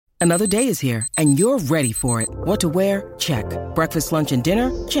Another day is here, and you're ready for it. What to wear? Check. Breakfast, lunch, and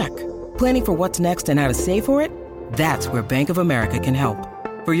dinner? Check. Planning for what's next and how to save for it? That's where Bank of America can help.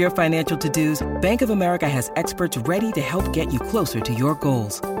 For your financial to-dos, Bank of America has experts ready to help get you closer to your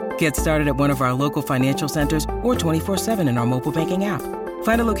goals. Get started at one of our local financial centers or 24/7 in our mobile banking app.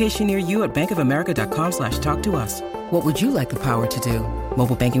 Find a location near you at bankofamerica.com/talktous. What would you like the power to do?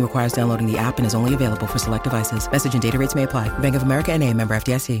 Mobile banking requires downloading the app and is only available for select devices. Message and data rates may apply. Bank of America N.A., member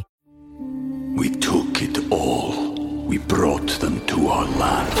FDIC. We took it all. We brought them to our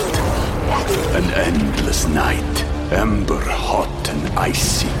land. An endless night, ember hot and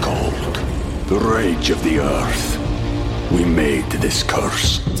icy cold. The rage of the earth. We made this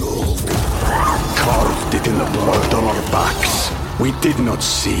curse. Carved it in the blood on our backs. We did not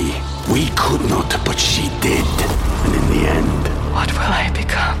see. We could not, but she did. And in the end, what will I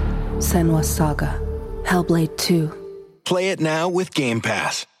become? Senua's Saga. Hellblade 2. Play it now with Game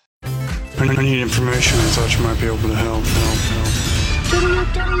Pass. I need information. I thought you might be able to help.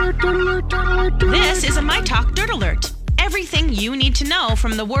 This is a My Talk Dirt Alert. Everything you need to know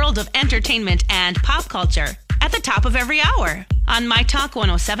from the world of entertainment and pop culture at the top of every hour on My Talk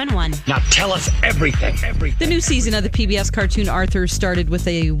 107.1. Now tell us everything. The new season of the PBS cartoon Arthur started with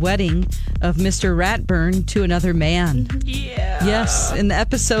a wedding of Mr. Ratburn to another man. Yeah. Yes, in the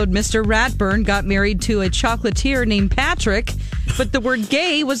episode, Mr. Ratburn got married to a chocolatier named Patrick, but the word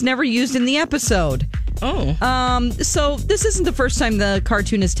gay was never used in the episode. Oh. So this isn't the first time the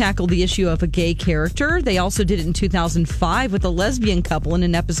cartoon has tackled the issue of a gay character. They also did it in 2005 with a lesbian couple in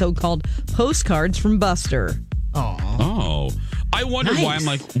an episode called Postcards from Buster. Oh. I wonder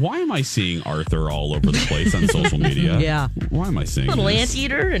why am I seeing Arthur all over the place on social media? Yeah. Why am I seeing Little this?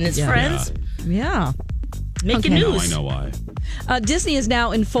 anteater and his friends. Yeah. Making news. I know why. Disney is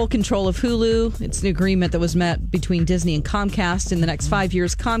now in full control of Hulu. It's an agreement that was met between Disney and Comcast. In the next 5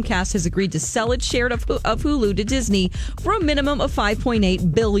 years, Comcast has agreed to sell its share of Hulu to Disney for a minimum of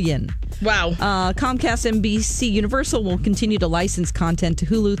 $5.8 billion. Wow. Comcast NBC Universal will continue to license content to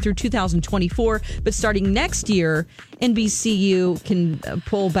Hulu through 2024, but starting next year, NBCU can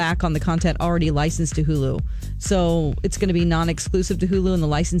pull back on the content already licensed to Hulu. So it's going to be non-exclusive to Hulu, and the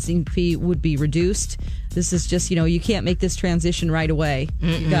licensing fee would be reduced. This is just, you can't make this transition right away.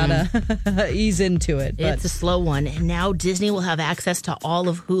 You got to ease into it. It's a slow one. And now Disney will have access to all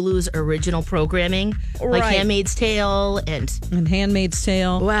of Hulu's original programming, like Handmaid's Tale and Handmaid's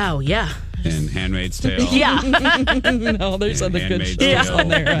Tale. Wow, yeah. And Handmaid's Tale. Yeah. No, there's other good shows on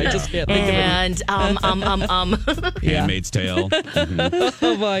there. I just can't think of it. Handmaid's Tale. Mm-hmm.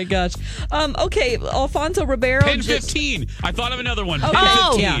 Oh, my gosh. Okay, Alfonso Ribeiro. Pin 15. I thought of another one. Pin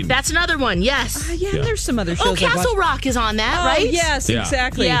 15. That's another one. Yes. There's some other shows. Oh, Castle Rock is on that, right? Yes,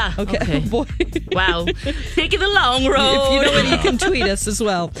 exactly. Yeah. Okay. Oh, boy. Wow. Taking the long road. If you know it, you can tweet us as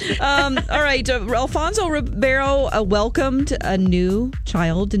well. All right. Alfonso Ribeiro welcomed a new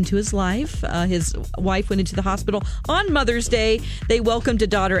child into his life. His wife went into the hospital on Mother's Day. They welcomed a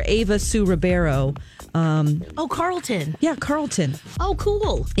daughter, Ava Sue Ribeiro. Carlton. Yeah, Carlton. Oh,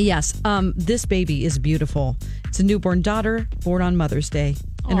 cool. Yes. This baby is beautiful. It's a newborn daughter born on Mother's Day,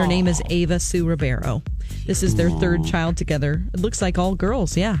 and her name is Ava Sue Ribeiro. This is their third child together. It looks like all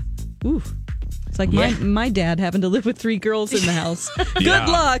girls. Yeah. Ooh. It's like my dad having to live with 3 girls in the house. Good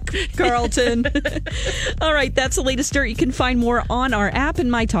luck, Carlton. All right, that's the latest dirt. You can find more on our app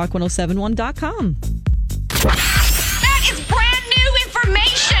and mytalk1071.com. That is brand new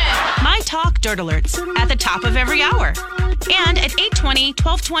information. My Talk Dirt Alerts at the top of every hour. And at 8:20,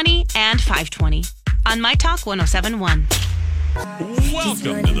 12:20, and 5:20 on My Talk 107.1.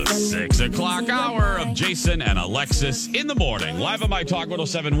 Welcome to the 6 o'clock hour of Jason and Alexis in the morning. Live on My Talk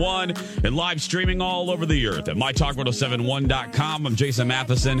 107.1 and live streaming all over the earth at mytalk1071.com. I'm Jason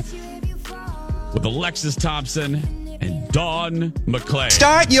Matheson with Alexis Thompson and Dawn McClay.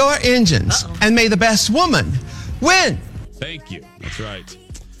 Start your engines and may the best woman win. Thank you. That's right.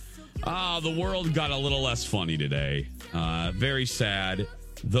 The world got a little less funny today. Very sad.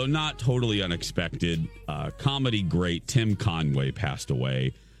 Though not totally unexpected, comedy great Tim Conway passed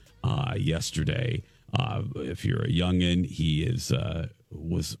away yesterday. If you're a youngin', he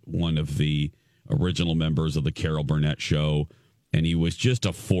was one of the original members of the Carol Burnett Show, and he was just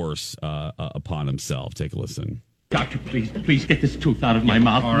a force upon himself. Take a listen. Doctor, please get this tooth out of my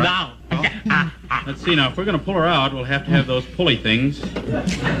mouth now. Let's see now. If we're going to pull her out, we'll have to have those pulley things.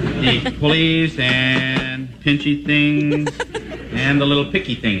 The pulleys and pinchy things and the little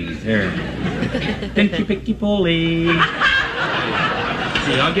picky things. There. Pinchy, picky, pulley.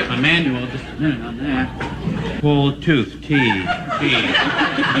 See, I'll get my manual just a minute on that. Pull tooth.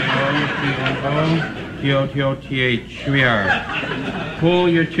 T-O-T-O-T-O-T-H. We are. pull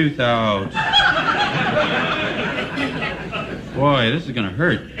your tooth out. Boy, this is going to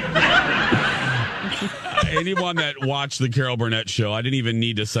hurt. Anyone that watched the Carol Burnett show, I didn't even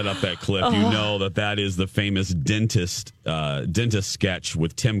need to set up that clip. You know that is the famous dentist sketch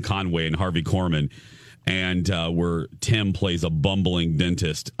with Tim Conway and Harvey Korman, and where Tim plays a bumbling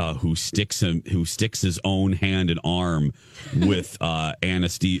dentist who sticks his own hand and arm with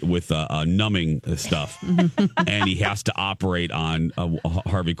anesthesia with numbing stuff, and he has to operate on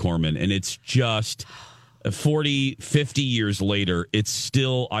Harvey Korman, and it's just 40, 50 years later, it's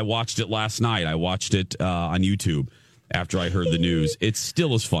still, I watched it last night. I watched it on YouTube after I heard the news. It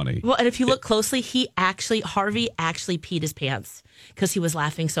still is funny. Well, and if you look closely, Harvey actually peed his pants because he was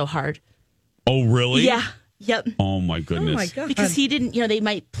laughing so hard. Oh, really? Yeah. Yep. Oh, my goodness. Oh, my God. Because he didn't, they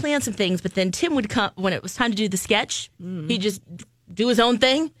might plan some things, but then Tim would come, when it was time to do the sketch, he'd just do his own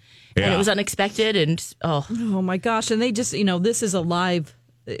thing. Yeah. And it was unexpected. And, oh, my gosh. And they just, this is a live.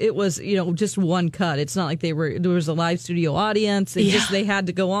 It was, just one cut. It's not like there was a live studio audience. They had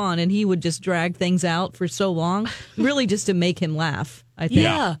to go on, and he would just drag things out for so long, really just to make him laugh. I think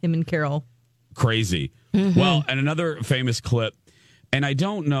him and Carol. Crazy. Mm-hmm. Well, and another famous clip, and I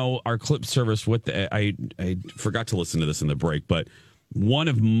don't know our clip service I forgot to listen to this in the break, but one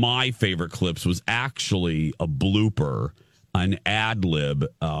of my favorite clips was actually a blooper, an ad lib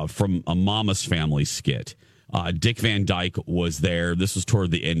from a Mama's Family skit. Dick Van Dyke was there. This was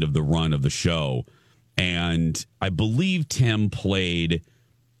toward the end of the run of the show. And I believe Tim played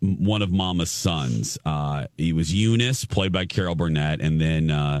one of Mama's sons. He was Eunice, played by Carol Burnett, and then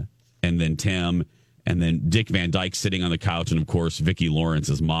Tim, and then Dick Van Dyke sitting on the couch, and, of course, Vicki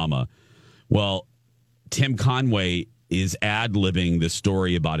Lawrence's mama. Well, Tim Conway is ad-libbing this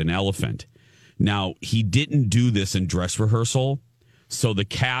story about an elephant. Now, he didn't do this in dress rehearsal, so the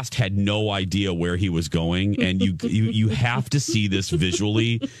cast had no idea where he was going, and you have to see this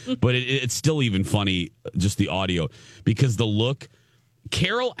visually, but it's still even funny, just the audio, because the look,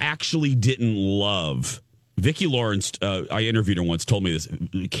 Carol actually didn't love, Vicki Lawrence, I interviewed her once, told me this,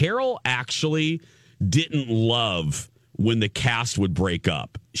 Carol actually didn't love when the cast would break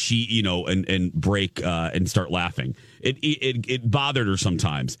up, she, and break and start laughing. It bothered her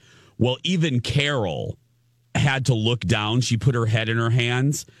sometimes. Well, even Carol had to look down. She put her head in her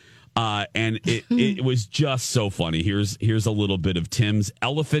hands, and it was just so funny. Here's a little bit of Tim's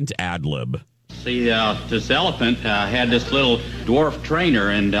elephant ad lib. See, this elephant had this little dwarf trainer,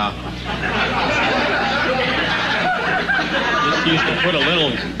 and just used to put a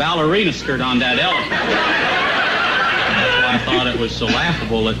little ballerina skirt on that elephant. That's why I thought it was so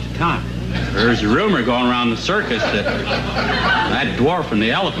laughable at the time. There's a rumor going around the circus that dwarf and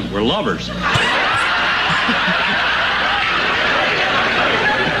the elephant were lovers.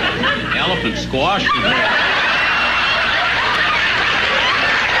 Elephant squashed him.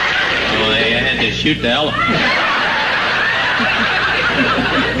 So they had to shoot the elephant.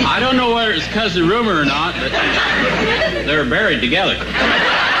 I don't know whether it's because of rumor or not, but they're buried together.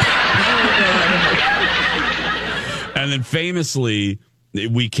 And then famously,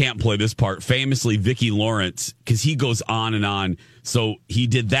 we can't play this part, famously Vicki Lawrence, because he goes on and on. So he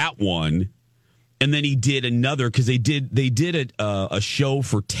did that one. And then he did another, because they did a show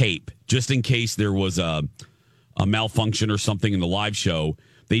for tape, just in case there was a malfunction or something in the live show.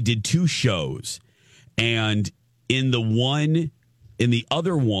 They did two shows. And in the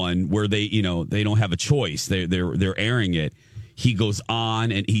other one where they don't have a choice, they're airing it, he goes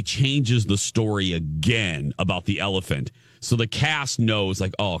on and he changes the story again about the elephant. So the cast knows,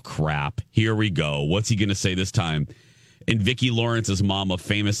 like, oh, crap, here we go. What's he going to say this time? And Vicki Lawrence's mama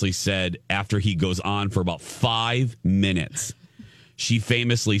famously said, after he goes on for about 5 minutes, she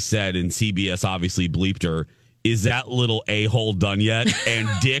famously said, and CBS obviously bleeped her, "Is that little a-hole done yet?" And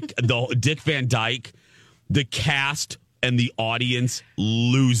Dick Van Dyke, the cast and the audience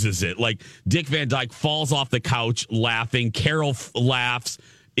loses it. Like, Dick Van Dyke falls off the couch laughing. Carol laughs.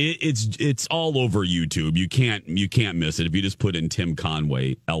 It's all over YouTube. You can't miss it. If you just put in Tim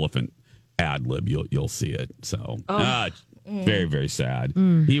Conway elephant ad lib, you'll see it. So very, very sad.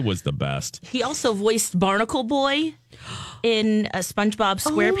 He was the best. He also voiced Barnacle Boy in SpongeBob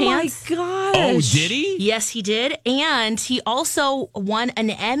SquarePants. Oh my gosh! Oh, did he? Yes, he did, and he also won an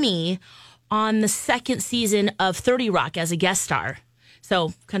Emmy on the second season of 30 Rock as a guest star.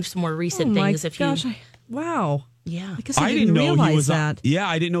 So, kind of some more recent things. Wow. Yeah, because I didn't know realize he was that.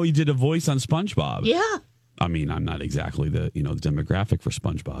 I didn't know he did a voice on SpongeBob. Yeah. I mean, I'm not exactly the demographic for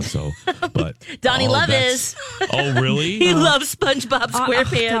SpongeBob. So, but Donnie Love is. Oh, really? He loves SpongeBob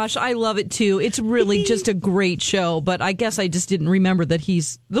SquarePants. Gosh, I love it too. It's really just a great show. But I guess I just didn't remember that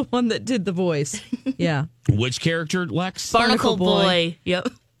he's the one that did the voice. Yeah. Which character, Lex? Barnacle Boy. Yep.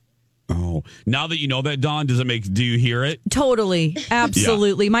 Oh, now that you know that, Dawn, do you hear it? Totally.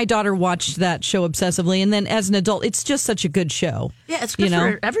 Absolutely. My daughter watched that show obsessively. And then as an adult, it's just such a good show. Yeah, it's good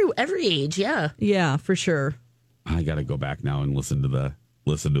for every age. Yeah. Yeah, for sure. I got to go back now and listen to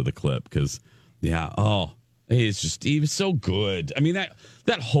the clip because, he was so good. I mean,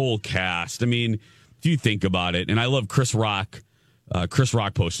 that whole cast. I mean, if you think about it, and I love Chris Rock. Chris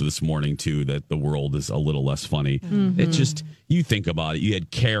Rock posted this morning, too, that the world is a little less funny. Mm-hmm. It's just, you think about it. You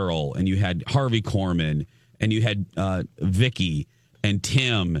had Carol, and you had Harvey Korman, and you had Vicky and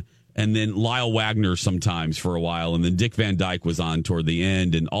Tim, and then Lyle Wagner sometimes for a while, and then Dick Van Dyke was on toward the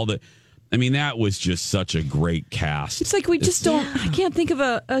end, and all the... I mean, that was just such a great cast. It's like we just don't... I can't think of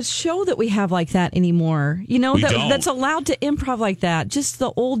a show that we have like that anymore. That's allowed to improv like that. Just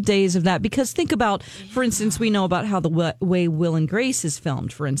the old days of that. Because think about, for instance, we know about how the way Will and Grace is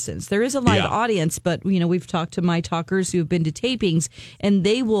filmed, for instance. There is a live audience, but, we've talked to my talkers who have been to tapings, and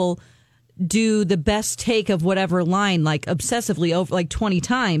they will do the best take of whatever line, like obsessively over like 20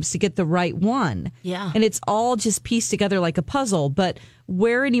 times to get the right one. Yeah. And it's all just pieced together like a puzzle. But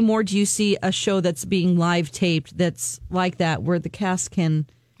where anymore do you see a show that's being live taped that's like that, where the cast can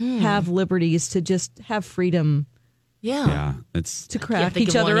have liberties to just have freedom? Yeah. It's to crack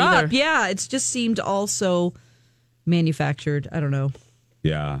each other up. Yeah. It's just seemed all so manufactured. I don't know.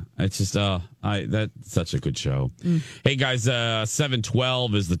 Yeah, it's just that's such a good show. Hey guys,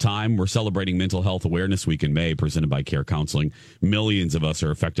 7/12 is the time. We're celebrating Mental Health Awareness Week in May, presented by Care Counseling. Millions of us are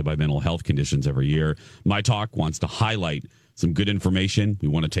affected by mental health conditions every year. My Talk wants to highlight some good information. We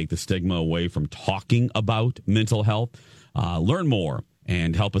want to take the stigma away from talking about mental health. Learn more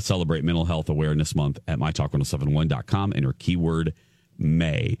and help us celebrate Mental Health Awareness Month at mytalk1071.com. Enter keyword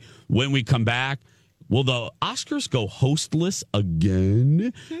May. When we come back, will the Oscars go hostless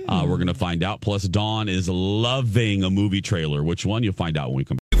again? We're going to find out. Plus, Dawn is loving a movie trailer. Which one? You'll find out when we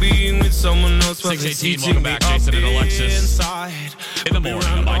come back. 6:18, welcome back. Jason and Alexis. In the morning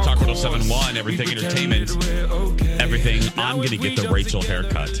on My Talk 1071, Everything Entertainment. Everything. I'm going to get the Rachel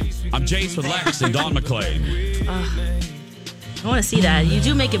haircut. I'm Jace with Lex and Dawn McClain. I want to see that. You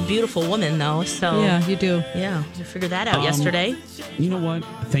do make a beautiful woman, though. So yeah, you do. Yeah, I figured that out yesterday. You know what?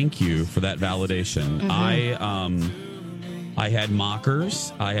 Thank you for that validation. Mm-hmm. I had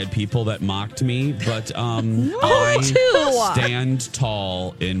mockers. I had people that mocked me, but I stand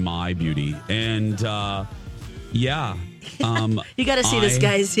tall in my beauty. And yeah. You got to see this,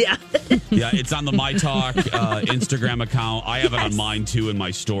 guys. Yeah. Yeah, it's on the My Talk Instagram account. I have it on mine too in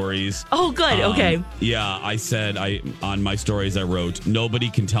my stories. Oh, good. Okay. Yeah, I said on my stories I wrote, nobody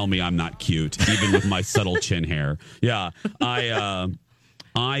can tell me I'm not cute, even with my subtle chin hair. Yeah, I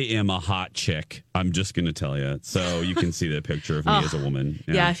am a hot chick. I'm just going to tell you. So you can see the picture of me as a woman.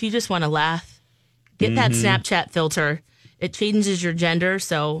 Yeah, if you just want to laugh, get that Snapchat filter. It changes your gender,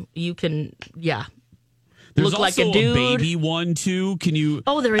 so you can, There's look like a also dude. Baby one too. Can you?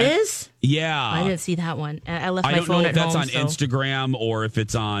 Oh, there is? Yeah. I didn't see that one. I left my I don't phone know at if that's home. on Instagram or if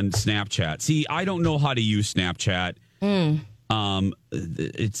it's on Snapchat. See, I don't know how to use Snapchat.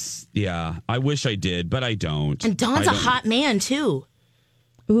 It's I wish I did, but I don't. And Don's a hot man too.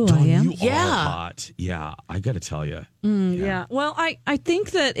 Ooh, Dawn, I am. You are hot. Yeah, I got to tell you. Yeah. Well, I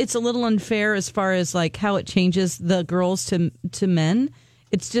think that it's a little unfair as far as like how it changes the girls to men.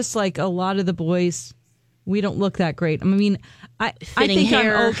 It's just like a lot of the boys, we don't look that great. I mean, I think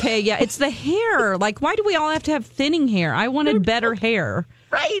hair. I'm okay. Yeah, it's the hair. Like, why do we all have to have thinning hair? I wanted better hair.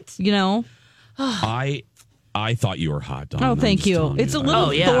 Right. You know? I thought you were hot, Dawn. Oh, thank you. It's a little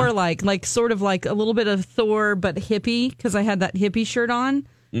Oh, yeah. Thor-like, sort of like a little bit of Thor, but hippie, because I had that hippie shirt on.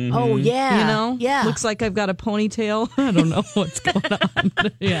 Mm-hmm. Oh, yeah. You know? Yeah. Looks like I've got a ponytail. I don't know what's going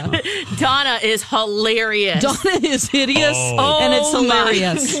on. Yeah. Donna is hilarious. Donna is hideous, and it's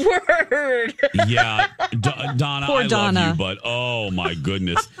hilarious. My word. Yeah, Donna, Poor I Donna. love you, but oh my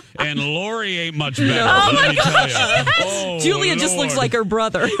goodness. And Lori ain't much better. No. Let me tell you. Oh, Julia just looks like her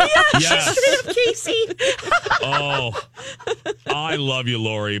brother. Yes. Casey. Oh, I love you,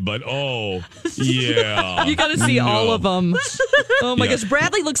 Lori, but yeah. You got to see all of them. Oh my Yeah. gosh.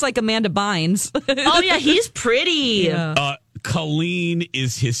 Bradley looks like Amanda Bynes. Oh, yeah, he's pretty. Yeah. Colleen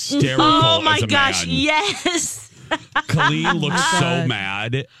is hysterical. Oh, my as a gosh, man. yes. Colleen looks so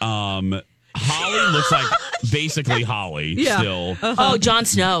mad. Holly looks like basically Holly still. Oh, Jon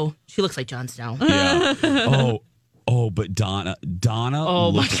Snow. She looks like Jon Snow. Yeah. Oh, but Donna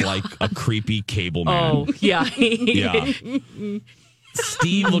Oh, my looks like a creepy cable man. Oh, yeah. Yeah.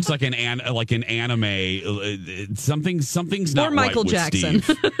 Steve looks like an anime. Something's not or Michael right Jackson. with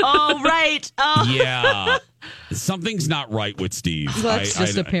Steve. Oh, right. Oh. Yeah, something's not right with Steve. Well, that's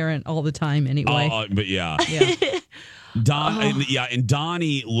just apparent all the time anyway. But yeah, Yeah. and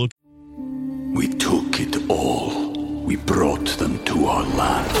Donnie looked. We took it all. We brought them to our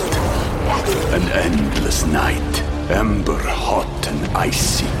land. An endless night, ember hot and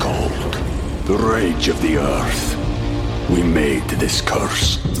icy cold. The rage of the earth. We made this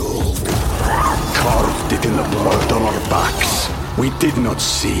curse. Carved it in the blood on our backs. We did not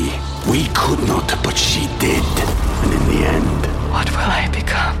see. We could not, but she did. And in the end, What will I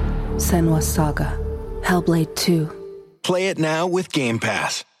become? Senua's Saga. Hellblade 2. Play it now with Game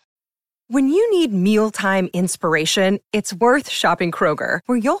Pass. When you need mealtime inspiration, it's worth shopping Kroger,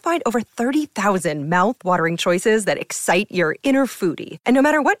 where you'll find over 30,000 mouth-watering choices that excite your inner foodie. And no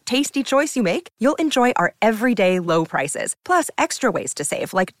matter what tasty choice you make, you'll enjoy our everyday low prices, plus extra ways to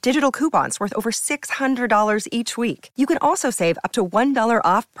save, like digital coupons worth over $600 each week. You can also save up to $1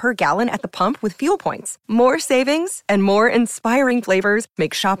 off per gallon at the pump with fuel points. More savings and more inspiring flavors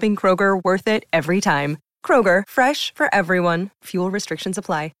make shopping Kroger worth it every time. Kroger, fresh for everyone. Fuel restrictions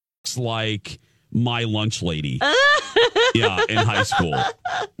apply. Like my lunch lady. Yeah, in high school.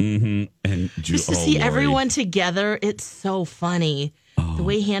 Mm-hmm. And just to see everyone together, it's so funny. The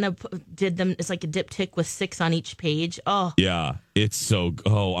way Hannah did them, it's like a diptych with 6 on each page. Oh, yeah, it's so.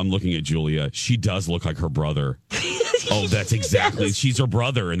 Oh, I'm looking at Julia. She does look like her brother. Oh, that's exactly. Yes. She's her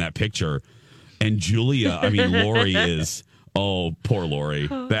brother in that picture. And Julia, I mean, Lori is. Oh, poor Lori.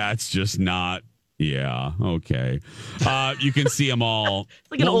 That's just not. Yeah. Okay. You can see them all.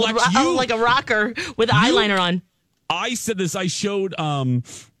 Like an old, like a rocker with eyeliner on. I said this. I showed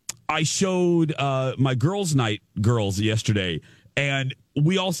my girls' night girls yesterday, and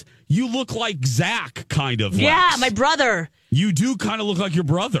we all. You look like Zach, kind of. Yeah, Lex. my brother. You do kind of look like your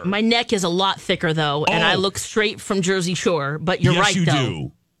brother. My neck is a lot thicker though, and I look straight from Jersey Shore. But you're right, you though.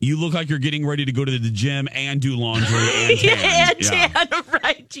 Do. You look like you're getting ready to go to the gym and do laundry and tan. Tan,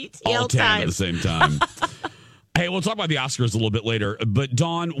 right? GTL all tan time at the same time. Hey, we'll talk about the Oscars a little bit later. But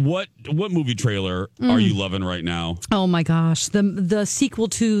Dawn, what movie trailer are you loving right now? Oh my gosh, the sequel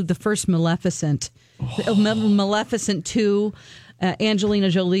to the first Maleficent, Maleficent 2. Angelina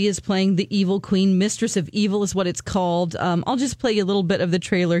Jolie is playing the evil queen. Mistress of Evil is what it's called. I'll just play you a little bit of the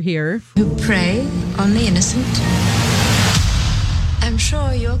trailer here. Who prey on the innocent? I'm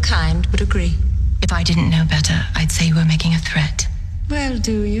sure your kind would agree. If I didn't know better, I'd say you were making a threat. Well,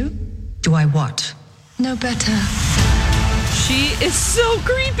 do you? Do I what? Know better. She is so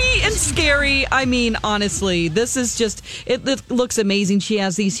creepy and scary. I mean, honestly, this is just, it looks amazing. She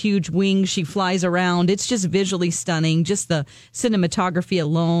has these huge wings. She flies around. It's just visually stunning. Just the cinematography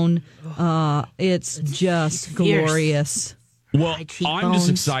alone. It's just glorious. Well, I'm just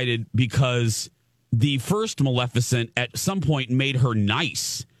excited because the first Maleficent at some point made her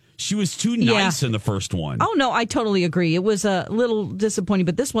nice. She was too nice in the first one. Oh, no, I totally agree. It was a little disappointing,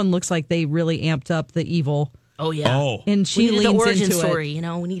 but this one looks like they really amped up the evil. Oh, yeah. Oh. And she we needed leans the origin into story, it. you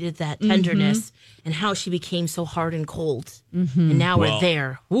know? We needed that tenderness and how she became so hard and cold. And now we're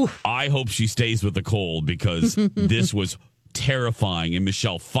there. Oof. I hope she stays with the cold because this was terrifying. And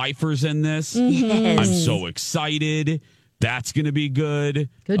Michelle Pfeiffer's in this. Yes. I'm so excited. That's going to be good.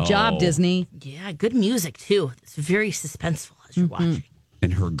 Good job, Disney. Yeah, good music, too. It's very suspenseful as you're watching.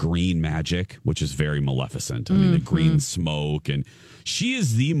 And her green magic, which is very Maleficent. I mean, the green smoke. And she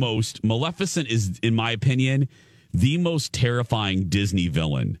is Maleficent is, in my opinion, the most terrifying Disney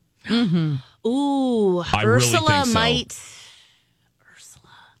villain. Ooh, I Ursula really think so. might.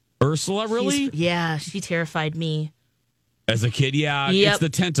 Ursula, really? She terrified me. As a kid, yeah. Yep. It's the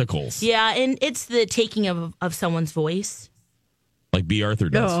tentacles. Yeah, and it's the taking of someone's voice. Like B. Arthur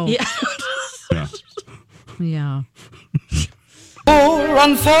does. Oh. Yeah. Yeah. Poor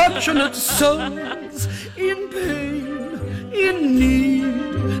unfortunate souls in pain, in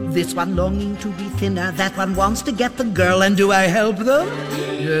need. This one longing to be thinner, that one wants to get the girl, and do I help them?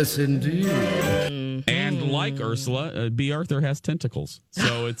 Yes, indeed. And like Ursula, B. Arthur has tentacles,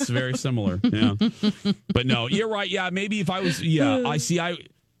 so it's very similar. Yeah, but no, you're right. Yeah, maybe if I was,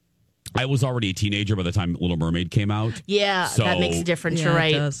 I was already a teenager by the time Little Mermaid came out. Yeah, so that makes a difference. You're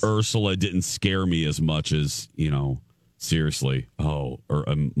right. Ursula didn't scare me as much as seriously.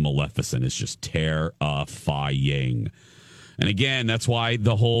 Maleficent is just terrifying. And again, that's why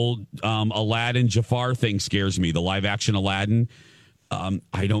the whole Aladdin Jafar thing scares me. The live action Aladdin. I'm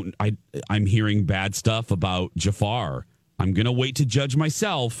hearing bad stuff about Jafar. I'm gonna wait to judge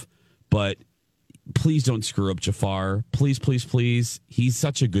myself, but please don't screw up Jafar. Please, please, please. He's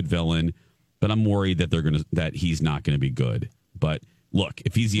such a good villain, but I'm worried that he's not gonna be good. But look,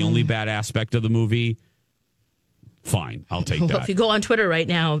 if he's the only bad aspect of the movie, fine, I'll take that. If you go on Twitter right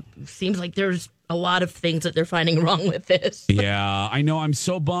now, it seems like there's a lot of things that they're finding wrong with this. Yeah, I know. I'm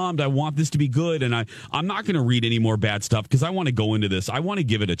so bummed. I want this to be good, and I'm not going to read any more bad stuff because I want to go into this. I want to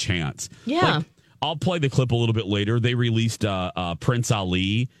give it a chance. Yeah. Like, I'll play the clip a little bit later. They released Prince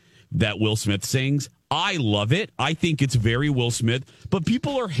Ali that Will Smith sings. I love it. I think it's very Will Smith, but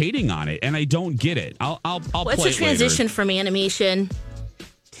people are hating on it, and I don't get it. I'll play it It's a transition later. from animation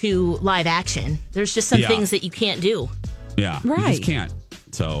to live action. There's just some things that you can't do. Yeah, Right. You just can't.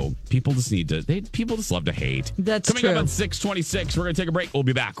 So people just need to. People just love to hate. That's Coming true. up at 6:26, we're going to take a break. We'll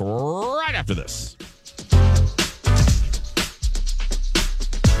be back right after this.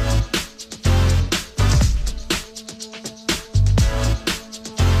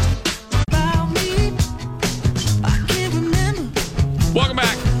 Welcome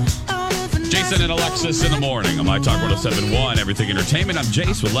back. Jason and Alexis in the morning on My Talk 107.1, Everything Entertainment. I'm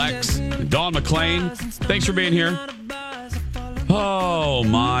Jace with Lex and Dawn McClain. Thanks for being here. Oh,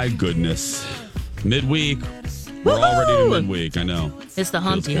 my goodness. Midweek. We're already to midweek. I know. It's the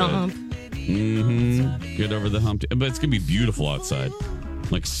Humpty Hump. Mm-hmm. Get over the hump. But it's going to be beautiful outside.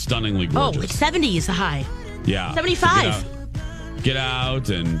 Like, stunningly gorgeous. Oh, like 70 is the high. Yeah. 75. So get out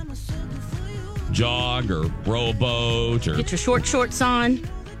and jog or row a boat or Get your shorts on.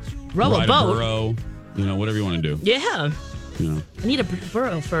 Row ride a boat. burro. You know, whatever you want to do. Yeah. You know. I need a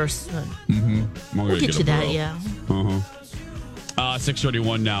burro first. We'll get you that, yeah.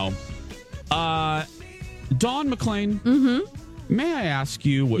 6:31 now. Dawn McClain. Mm-hmm. May I ask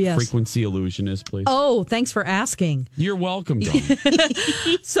you what Yes. frequency illusion is, please? Oh, thanks for asking. You're welcome, Dawn.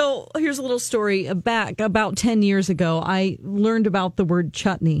 So here's a little story. Back about 10 years ago, I learned about the word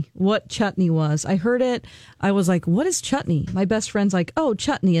chutney, what chutney was. I heard it. I was like, what is chutney? My best friend's like, oh,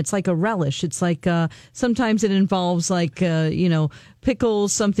 chutney. It's like a relish. It's like sometimes it involves like,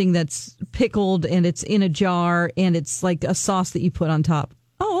 pickles, something that's pickled and it's in a jar and it's like a sauce that you put on top.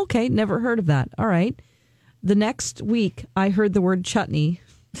 Oh, okay. Never heard of that. All right. The next week, I heard the word chutney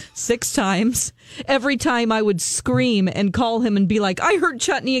 6 times. Every time I would scream and call him and be like, I heard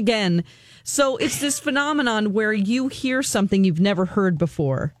chutney again. So it's this phenomenon where you hear something you've never heard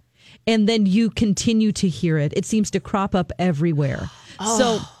before, and then you continue to hear it. It seems to crop up everywhere.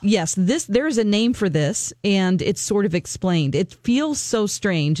 So, yes, there's a name for this, and it's sort of explained. It feels so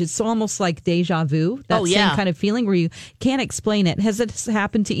strange. It's almost like deja vu, that same kind of feeling where you can't explain it. Has it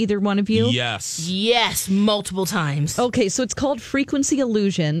happened to either one of you? Yes. Yes, multiple times. Okay, so it's called frequency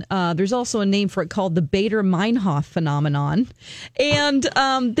illusion. There's also a name for it called the Bader-Meinhof phenomenon. And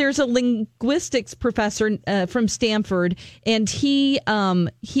there's a linguistics professor from Stanford, and he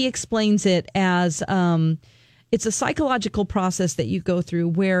explains it as... it's a psychological process that you go through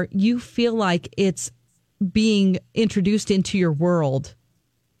where you feel like it's being introduced into your world,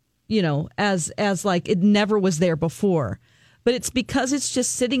 as like it never was there before. But it's because it's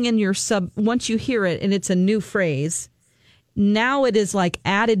just sitting in your once you hear it and it's a new phrase, now it is like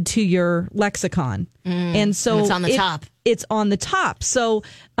added to your lexicon. And so it's on the top. It's on the top. So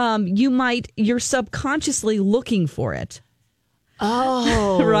you're subconsciously looking for it.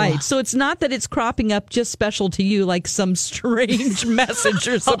 Oh. Right. So it's not that it's cropping up just special to you like some strange message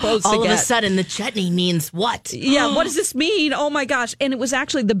you're supposed to get. All of a sudden, the chutney means what? Yeah, what does this mean? Oh, my gosh. And it was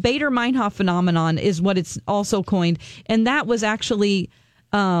actually the Bader-Meinhof phenomenon is what it's also coined. And that was actually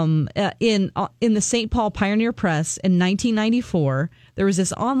in the St. Paul Pioneer Press in 1994. There was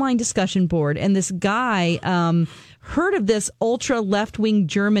this online discussion board, and this guy heard of this ultra left-wing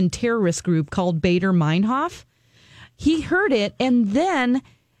German terrorist group called Bader-Meinhof. He heard it, and then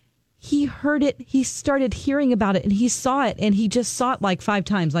he started hearing about it, and he saw it, and he just saw it like 5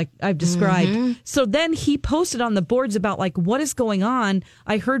 times, like I've described. Mm-hmm. So then he posted on the boards about, like, what is going on?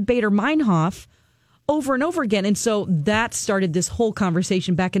 I heard Bader-Meinhof over and over again. And so that started this whole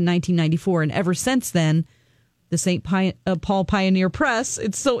conversation back in 1994. And ever since then, the St. Paul Pioneer Press,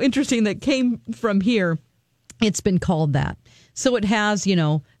 it's so interesting that came from here. It's been called that. So it has,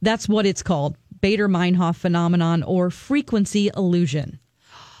 that's what it's called. Bader-Meinhof phenomenon or frequency illusion.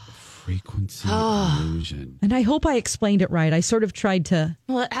 Frequency illusion. And I hope I explained it right. I sort of tried to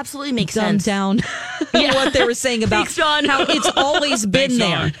it absolutely makes dumb sense. down what they were saying about how it's always been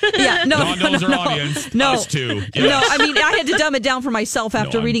there. Yeah, no, audience. No, us too. Yes. No, I mean, I had to dumb it down for myself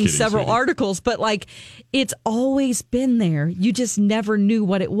after reading kidding, several sweetie. articles, but like it's always been there. You just never knew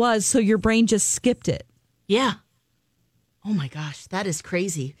what it was, so your brain just skipped it. Yeah. Oh my gosh, that is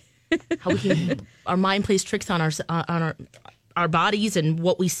crazy. How our mind plays tricks on our our bodies and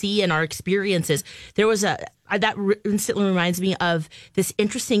what we see and our experiences. There was that instantly reminds me of this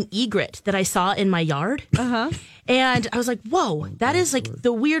interesting egret that I saw in my yard. And I was like, whoa, that is like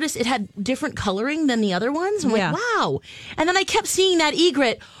the weirdest. It had different coloring than the other ones. I'm like, wow. And then I kept seeing that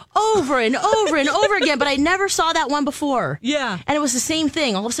egret over and over and over again, but I never saw that one before. Yeah. And it was the same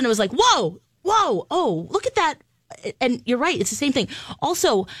thing. All of a sudden it was like, whoa, oh, look at that. And you're right, it's the same thing.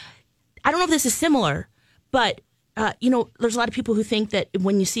 Also, I don't know if this is similar, but there's a lot of people who think that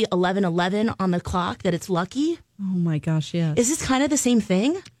when you see 11:11 on the clock, that it's lucky. Oh my gosh, yes. Is this kind of the same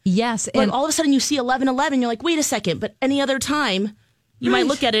thing? Yes. Like all of a sudden you see 11:11, you're like, wait a second, but any other time you might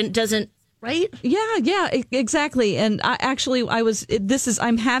look at it and it doesn't, right? Yeah, exactly. And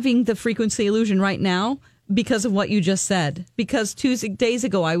I'm having the frequency illusion right now because of what you just said. Because 2 days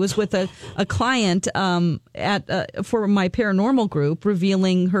ago, I was with a client for my paranormal group,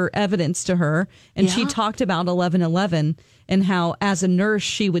 revealing her evidence to her, and she talked about 11:11 and how, as a nurse,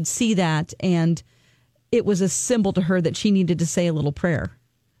 she would see that, and it was a symbol to her that she needed to say a little prayer.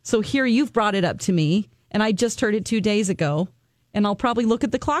 So here you've brought it up to me, and I just heard it 2 days ago, and I'll probably look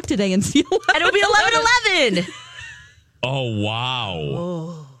at the clock today and see 11. And it'll be 11:11. Oh wow!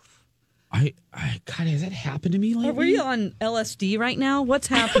 Whoa. God, has that happened to me lately? Are we on LSD right now? What's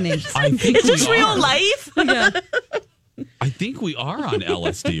happening? Is this real life? Yeah. I think we are on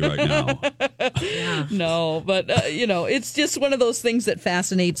LSD right now. No, but it's just one of those things that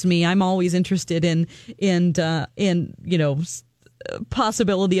fascinates me. I'm always interested in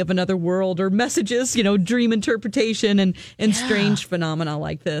possibility of another world or messages, dream interpretation and strange phenomena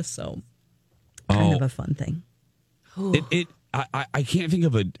like this. So kind of a fun thing. I can't think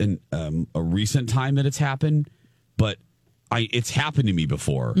of a recent time that it's happened, but it's happened to me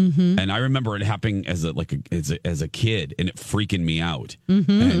before, and I remember it happening as a kid, and it freaking me out.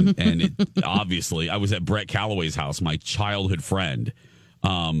 And it, obviously, I was at Brett Calloway's house, my childhood friend,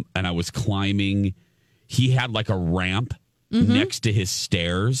 and I was climbing. He had like a ramp next to his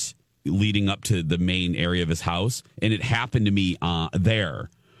stairs leading up to the main area of his house, and it happened to me there,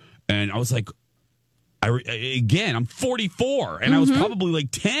 and I was like. I'm 44, and I was probably like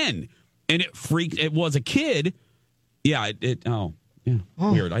 10, and it freaked. It was a kid. Yeah.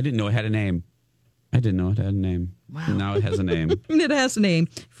 Weird. I didn't know it had a name. Wow. Now it has a name. It has a name.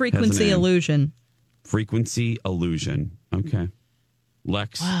 Frequency illusion. Frequency illusion. Okay.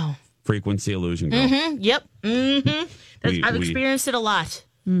 Lex. Wow. Frequency illusion girl. Yep. I've experienced it a lot.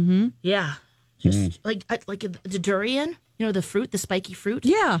 Yeah. Just like the durian. The fruit, the spiky fruit?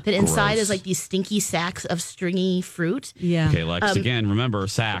 Yeah. That inside Gross. is like these stinky sacks of stringy fruit. Yeah. Okay, Lex, again, remember,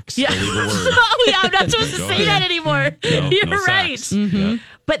 sacks. Yeah. Illegal word. Oh, yeah, I'm not supposed to say that anymore. You're right. Yeah.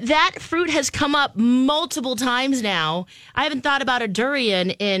 But that fruit has come up multiple times now. I haven't thought about a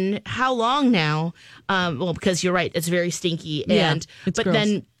durian in how long now? Because you're right, it's very stinky. Yeah, it's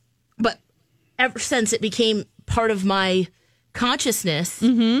gross. But ever since it became part of my consciousness,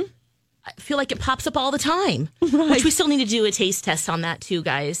 I feel like it pops up all the time, which we still need to do a taste test on that too,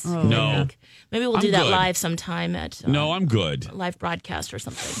 guys. Oh. No. Maybe we'll do that live sometime at No, I'm good. a live broadcast or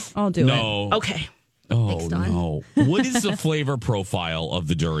something. I'll do it. No. Okay. Oh, Thanks, Dawn. no. What is the flavor profile of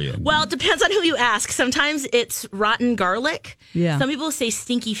the durian? Well, it depends on who you ask. Sometimes it's rotten garlic. Yeah. Some people say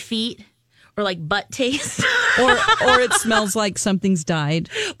stinky feet or like butt taste. or it smells like something's died.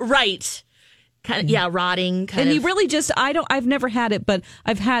 Right. Kind of, rotting. You really just, I've never had it, but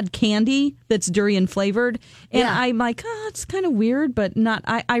I've had candy that's durian flavored. And I'm like, it's kind of weird, but not,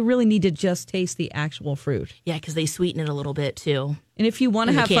 I really need to just taste the actual fruit. Yeah, because they sweeten it a little bit too. And if you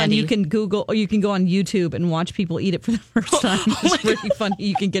want to have fun, you can Google, or you can go on YouTube and watch people eat it for the first time. It's really funny.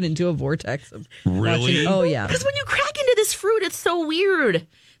 You can get into a vortex of Really? watching. Oh, yeah. Because when you crack into this fruit, it's so weird.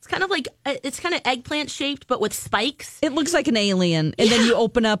 It's kind of eggplant shaped, but with spikes. It looks like an alien. And then you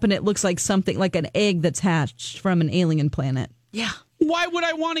open up and it looks like something like an egg that's hatched from an alien planet. Yeah. Why would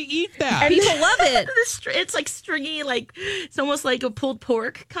I want to eat that? And people love it. It's like stringy, like it's almost like a pulled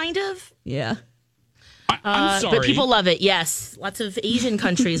pork, kind of. Yeah. I'm sorry. But people love it, yes. Lots of Asian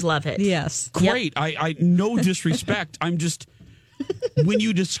countries love it. Yes. Great. Yep. I no disrespect. I'm just... When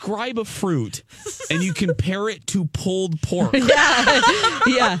you describe a fruit and you compare it to pulled pork,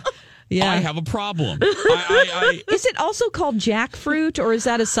 Yeah. I have a problem. Is it also called jackfruit, or is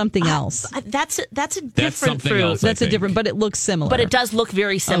that something else? That's a different something fruit. else, That's a different, but it looks similar. But it does look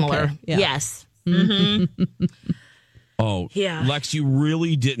very similar. Okay, yeah. Yes. Oh, yeah. Lex, you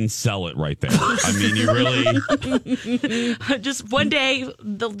really didn't sell it right there. I mean, you really... Just one day,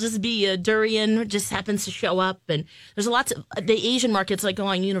 there'll just be a durian, just happens to show up. And there's lots of, the Asian markets, like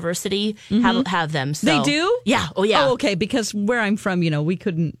going university, have them. So. They do? Yeah. Oh, yeah. Oh, okay. Because where I'm from, we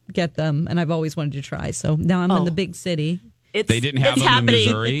couldn't get them, and I've always wanted to try. So now I'm in the big city. They didn't have them in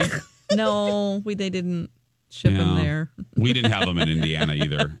Missouri? No, they didn't ship them there. We didn't have them in Indiana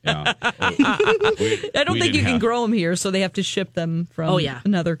either. Yeah. I don't think you can grow them here, so they have to ship them from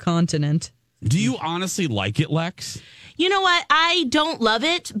another continent. Do you honestly like it, Lex? You know what? I don't love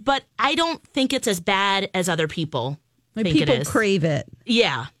it, but I don't think it's as bad as other people think it is. People crave it.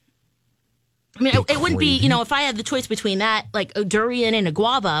 Yeah. I mean, it wouldn't be, if I had the choice between that, like a durian and a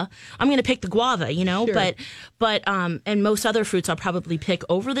guava, I'm going to pick the guava, Sure. But and most other fruits I'll probably pick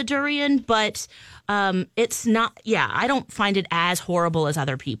over the durian, but it's not, I don't find it as horrible as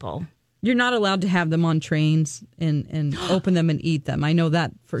other people. You're not allowed to have them on trains and open them and eat them. I know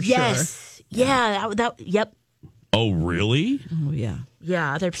that for sure. Yes. Yeah. Yep. Oh, really? Oh, yeah.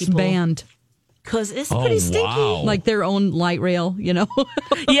 Yeah, other people. It's banned. Because it's pretty stinky. Wow. Like their own light rail, Yeah.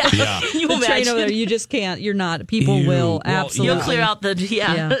 You the train over there, you just can't. You're not. People will absolutely. You'll clear out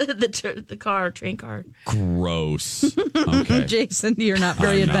the train car. Gross. Okay. Jason, you're not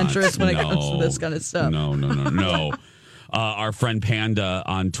very adventurous when it comes to this kind of stuff. No. Our friend Panda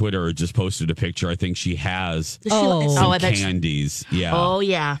on Twitter just posted a picture. I think she has some candies. Yeah. Oh,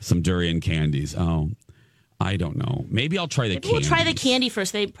 yeah. Some durian candies. Oh, I don't know. Maybe I'll try the candy. We'll try the candy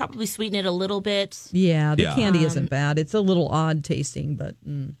first. They probably sweeten it a little bit. Yeah, the candy isn't bad. It's a little odd tasting, but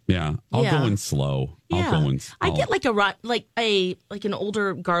yeah, I'll go in slow. I get like an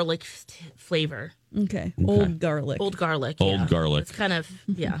older garlic flavor. Okay. Old garlic. Old garlic. It's kind of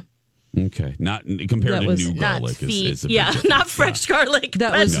Okay, not compared to new garlic. Is not fresh garlic.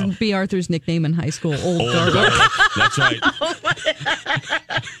 That was B. Arthur's nickname in high school. Old garlic. That's right.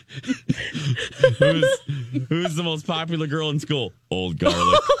 Who's the most popular girl in school? Old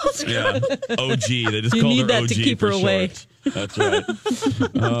garlic. Yeah, OG. They just call her OG to keep her away. Short. That's right.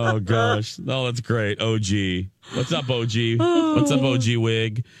 Oh gosh, that's great. OG. What's up, OG? What's up, OG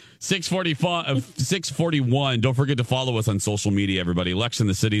Wig? 641. Don't forget to follow us on social media, everybody. Lex in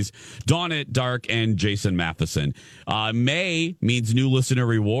the Cities, Dawn at Dark, and Jason Matheson. May means new listener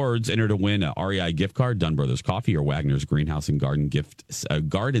rewards. Enter to win a REI gift card, Dunn Brothers Coffee, or Wagner's Greenhouse and Garden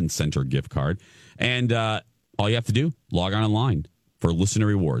Center gift card. And all you have to do, log online for listener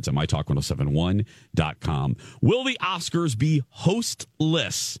rewards at mytalk1071.com. Will the Oscars be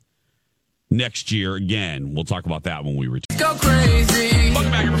hostless next year again? We'll talk about that when we return. Go crazy.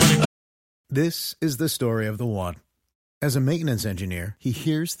 Welcome back, everybody. This is the story of the one. As a maintenance engineer, he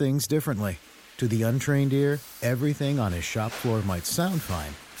hears things differently. To the untrained ear, everything on his shop floor might sound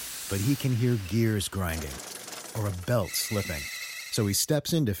fine, but he can hear gears grinding or a belt slipping. So he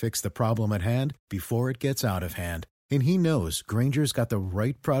steps in to fix the problem at hand before it gets out of hand. And he knows Grainger's got the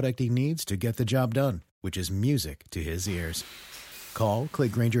right product he needs to get the job done, which is music to his ears. Call,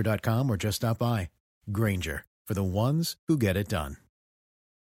 click Grainger.com, or just stop by. Grainger, for the ones who get it done.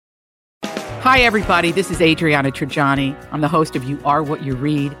 Hi, everybody. This is Adriana Trajani. I'm the host of You Are What You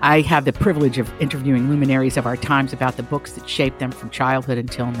Read. I have the privilege of interviewing luminaries of our times about the books that shaped them from childhood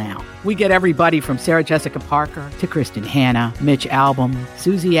until now. We get everybody from Sarah Jessica Parker to Kristen Hanna, Mitch Albom,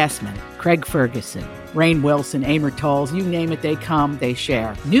 Susie Essman, Craig Ferguson, Rainn Wilson, Amor Tolls, you name it, they come, they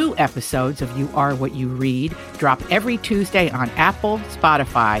share. New episodes of You Are What You Read drop every Tuesday on Apple,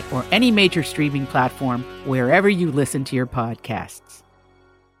 Spotify, or any major streaming platform wherever you listen to your podcasts.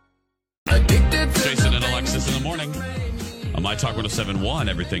 Jason and Alexis in the morning on My Talk 1071,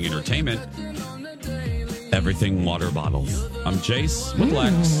 Everything Entertainment, Everything Water Bottles. I'm Jace with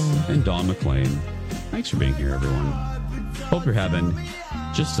Lex and Dawn McLean. Thanks for being here, everyone. Hope you're having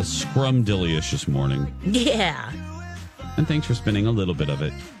just a scrumdiddlyicious morning. Yeah. And thanks for spending a little bit of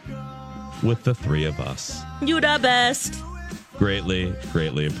it with the three of us. You the best. Greatly,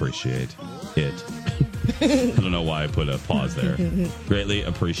 greatly appreciate it. I don't know why I put a pause there. Greatly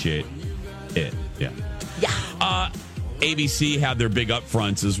appreciate it. Yeah. ABC had their big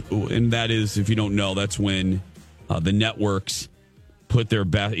upfronts, and that is, if you don't know, that's when the networks put their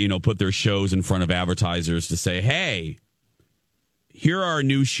shows in front of advertisers to say, hey, here are our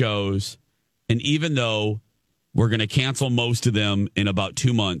new shows, and even though we're going to cancel most of them in about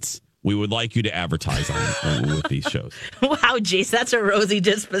 2 months, we would like you to advertise on with these shows. Wow, Jace, that's a rosy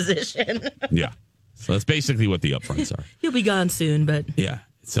disposition. Yeah. So that's basically what the upfronts are. He'll be gone soon, but... Yeah.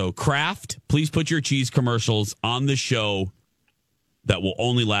 So Kraft, please put your cheese commercials on the show that will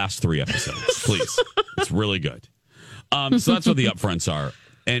only last 3 episodes. Please. It's really good. So that's what the upfronts are.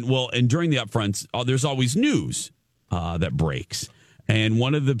 And during the upfronts, there's always news that breaks. And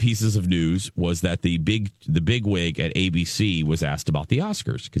one of the pieces of news was that the big wig at ABC was asked about the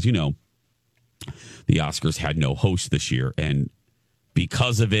Oscars, because the Oscars had no host this year, and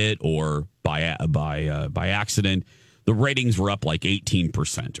because of it or by accident, the ratings were up like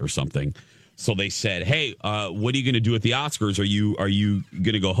 18% or something, So they said, "Hey, what are you going to do at the Oscars? Are you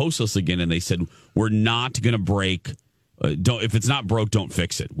going to go hostless again?" And they said, "We're not going to break. Don't if it's not broke, don't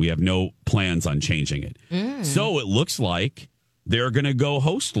fix it. We have no plans on changing it." So it looks like they're going to go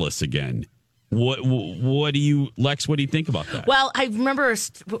hostless again. What do you, Lex? What do you think about that? Well, I remember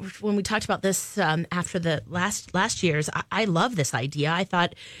when we talked about this after the last year's. I love this idea. I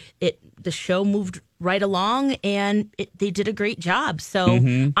thought the show moved right along, and they did a great job. So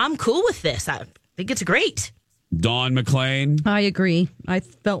I'm cool with this. I think it's great. Dawn McClain? I agree. I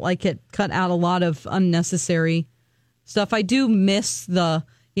felt like it cut out a lot of unnecessary stuff. I do miss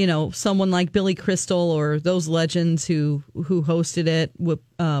someone like Billy Crystal or those legends who hosted it,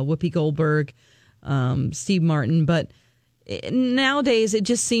 Whoopi Goldberg, Steve Martin. But nowadays, it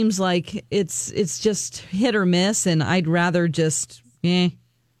just seems like it's just hit or miss, and I'd rather just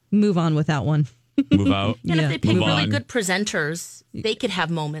move on with that one. Move out. And if they pick really good presenters, they could have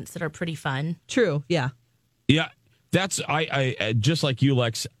moments that are pretty fun. True. Yeah. Yeah. That's I just like you,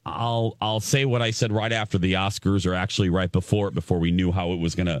 Lex. I'll say what I said right after the Oscars, or actually right before we knew how it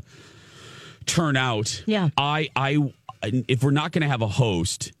was going to turn out. Yeah. I if we're not going to have a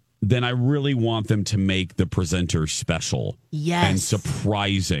host, then I really want them to make the presenter special. Yes. And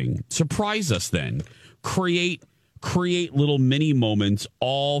surprising. Surprise us then. Create little mini moments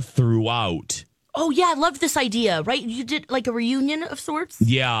all throughout. Oh yeah, I loved this idea. Right, you did like a reunion of sorts.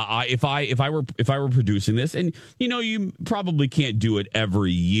 Yeah, if I were producing this, and you probably can't do it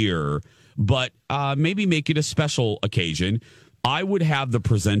every year, but maybe make it a special occasion. I would have the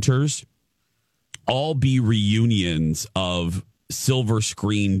presenters all be reunions of silver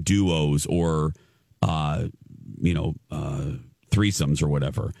screen duos or threesomes or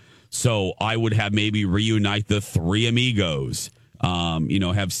whatever. So I would have maybe reunite the Three Amigos.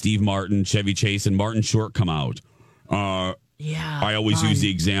 Have Steve Martin, Chevy Chase, and Martin Short come out. I always use the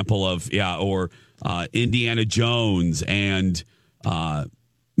example of, or Indiana Jones and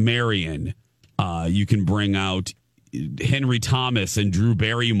Marion. You can bring out Henry Thomas and Drew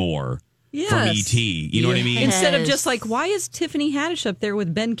Barrymore from E.T. You know what I mean? Instead of just like, why is Tiffany Haddish up there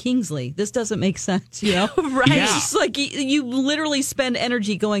with Ben Kingsley? This doesn't make sense, Right. Yeah. It's just like you literally spend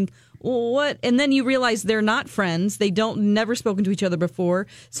energy going, what? And then you realize they're not friends. They never spoken to each other before.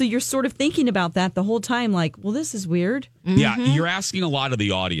 So you're sort of thinking about that the whole time, like, well, this is weird. Yeah, you're asking a lot of the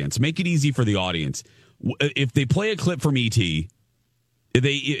audience. Make it easy for the audience. If they play a clip from E.T.,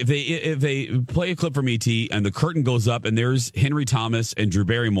 if they play a clip from E.T. and the curtain goes up and there's Henry Thomas and Drew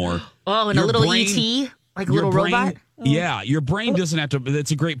Barrymore. Oh, and a little E.T., like a little robot? Yeah, your brain doesn't have to.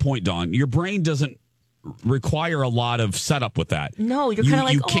 That's a great point, Dawn. Your brain doesn't require a lot of setup with that. No, you're kind of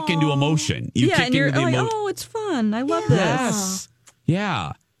like, you kick into emotion. And you're like, it's fun. I love this.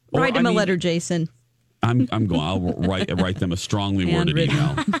 Yeah. Write him a letter, Jason. I'm going. I'll write them a strongly worded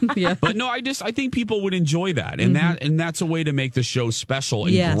email. Yeah. But no, I think people would enjoy that, and that's a way to make the show special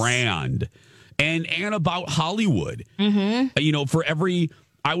and grand, and about Hollywood. For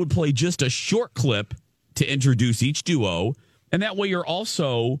I would play just a short clip to introduce each duo, and that way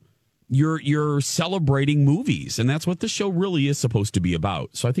you're celebrating movies, and that's what the show really is supposed to be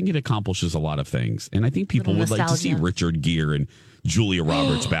about. So I think it accomplishes a lot of things, and I think people would like to see Richard Gere and Julia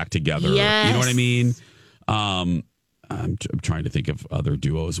Roberts back together. Yes. You know what I mean? I'm trying to think of other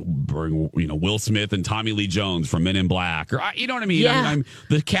duos. Bring Will Smith and Tommy Lee Jones from Men in Black, or you know what I mean? Yeah. I'm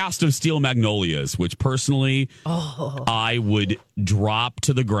the cast of Steel Magnolias, which personally I would drop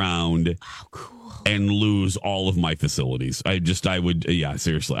to the ground. Oh, cool. And lose all of my facilities. I would,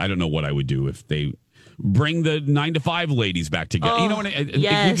 seriously. I don't know what I would do if they bring the 9 to 5 ladies back together. You know what? If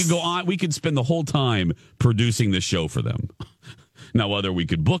we could go on, we could spend the whole time producing the show for them. Now, whether we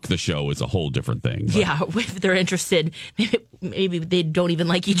could book the show is a whole different thing. But. Yeah, if they're interested, maybe they don't even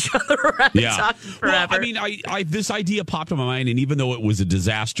like each other or have been talking forever. Well, I this idea popped in my mind, and even though it was a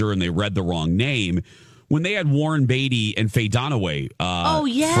disaster and they read the wrong name, when they had Warren Beatty and Faye Dunaway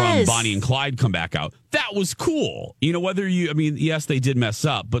from Bonnie and Clyde come back out, that was cool. Yes, they did mess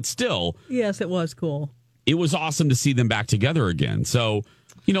up, but still. Yes, it was cool. It was awesome to see them back together again. So,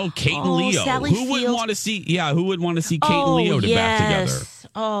 Kate and Leo. Who would want to see Kate and Leo back together?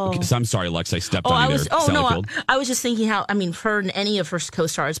 Oh. I'm sorry, Lex, I stepped on you there. I was just thinking her and any of her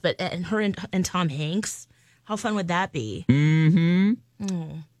co-stars, but and her and Tom Hanks. How fun would that be?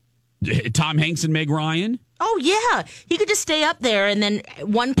 Tom Hanks and Meg Ryan? Oh, yeah. He could just stay up there, and then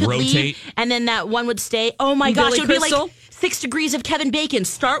one could leave, and then that one would stay. Oh, my gosh. It would be like 6 degrees of Kevin Bacon.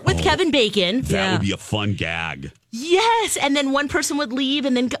 Start with Kevin Bacon. That would be a fun gag. Yes. And then one person would leave,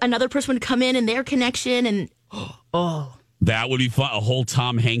 and then another person would come in, and their connection, and that would be fun. A whole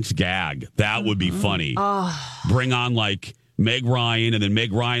Tom Hanks gag. That would be funny. Bring on, Meg Ryan, and then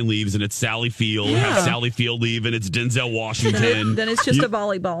Meg Ryan leaves, and it's Sally Field. Have Sally Field leave, and it's Denzel Washington. Then it's just a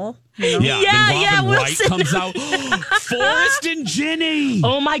volleyball. Yeah, then Robin Wright comes out. Forrest and Jenny.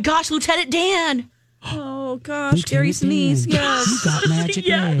 Oh my gosh, Lieutenant Dan. Oh gosh, Gary Sinise. Yes, you got magic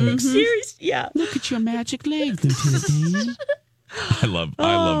legs. Serious. Yeah. Look at your magic legs, Lieutenant Dan. I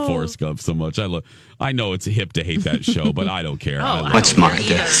love Forrest Gump so much. I know it's hip to hate that show, but I don't care. What's my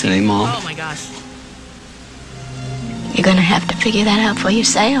destiny, Mom? Oh my gosh. You're gonna have to figure that out for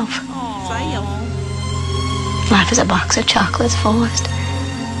yourself. Life is a box of chocolates, Forrest.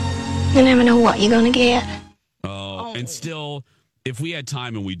 You never know what you're gonna get. And still, if we had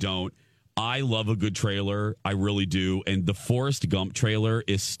time and we don't, I love a good trailer. I really do. And the Forrest Gump trailer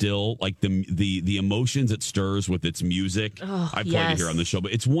is still like the emotions it stirs with its music. I played it here on the show,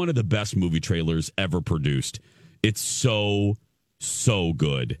 but it's one of the best movie trailers ever produced. It's so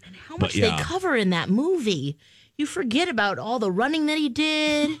good. And how much they cover in that movie. You forget about all the running that he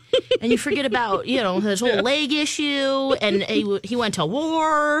did, and you forget about, his whole leg issue, and he went to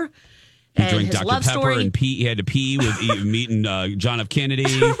war. He drank Dr. Pepper story. And he had to pee with meeting John F. Kennedy.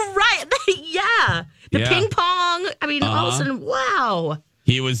 Right. Yeah. The ping pong. I mean, all of a sudden, wow.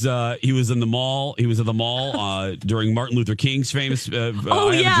 He was in the mall. He was at the mall during Martin Luther King's famous I Have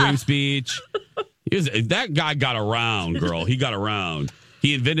a Dream speech. That guy got around, girl. He got around.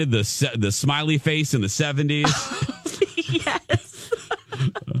 He invented the smiley face in the 70s. Yes.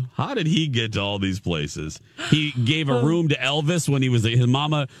 How did he get to all these places? He gave a room to Elvis when he was his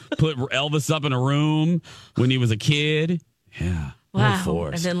mama put Elvis up in a room when he was a kid. Yeah.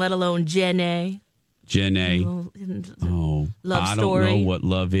 Wow. And then let alone Jenny. Oh, love I story. don't know what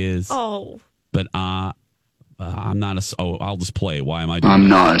love is. Oh. But I'm not I'll just play. Why am I doing I'm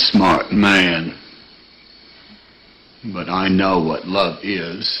not a smart man, but I know what love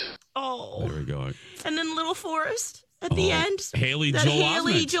is. Oh. There we go. And then little Forrest at the end. Haley Joel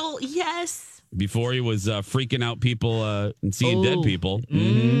Osment. Yes. Before he was freaking out people and seeing dead people.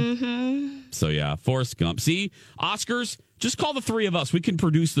 Mm-hmm. So, yeah, Forrest Gump. See, Oscars, just call the three of us. We can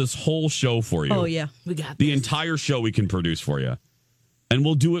produce this whole show for you. Oh, yeah. We got the entire show we can produce for you. And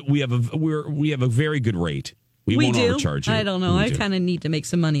we'll do it. We have a very good rate. We won't overcharge you. I don't know. I kind of need to make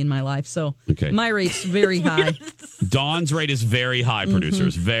some money in my life, so my rate's very high. Dawn's rate is very high,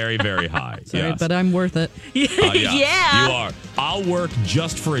 producers. Very, very high. Sorry, yes. but I'm worth it. Yeah, you are. I'll work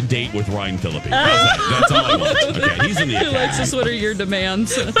just for a date with Ryan Phillippe. That's all I want. Okay, he's in the account. Alexis, what are your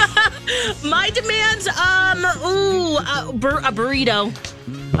demands? My demands, a burrito.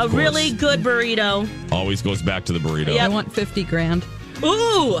 A really good burrito. Always goes back to the burrito. I want $50,000.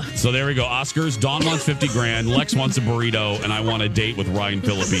 Ooh. So there we go. Oscars. Dawn wants $50,000. Lex wants a burrito, and I want a date with Ryan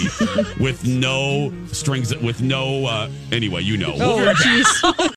Phillippe with no strings. With no. Anyway, you know. Oh, jeez.